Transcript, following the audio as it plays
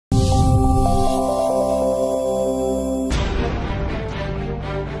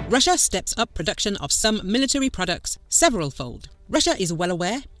Russia steps up production of some military products several-fold. Russia is well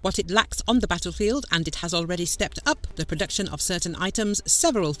aware what it lacks on the battlefield, and it has already stepped up the production of certain items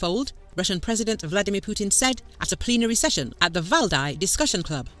several-fold, Russian President Vladimir Putin said at a plenary session at the Valdai Discussion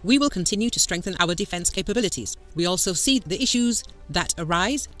Club. We will continue to strengthen our defense capabilities. We also see the issues that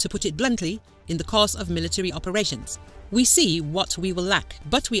arise, to put it bluntly, in the course of military operations. We see what we will lack,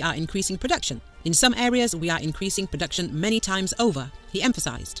 but we are increasing production. In some areas, we are increasing production many times over, he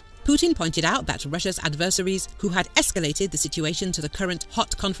emphasized. Putin pointed out that Russia's adversaries, who had escalated the situation to the current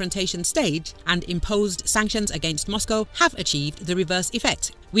hot confrontation stage and imposed sanctions against Moscow, have achieved the reverse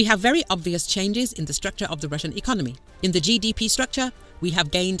effect. We have very obvious changes in the structure of the Russian economy. In the GDP structure, we have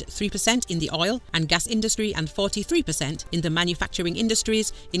gained 3% in the oil and gas industry and 43% in the manufacturing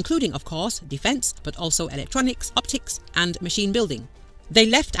industries, including, of course, defense, but also electronics, optics, and machine building. They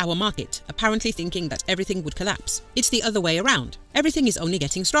left our market, apparently thinking that everything would collapse. It's the other way around. Everything is only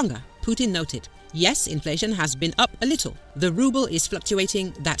getting stronger, Putin noted. Yes, inflation has been up a little. The ruble is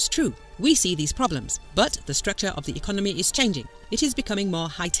fluctuating, that's true. We see these problems, but the structure of the economy is changing. It is becoming more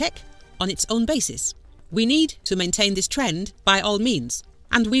high-tech on its own basis. We need to maintain this trend by all means,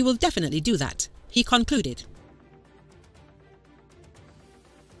 and we will definitely do that, he concluded.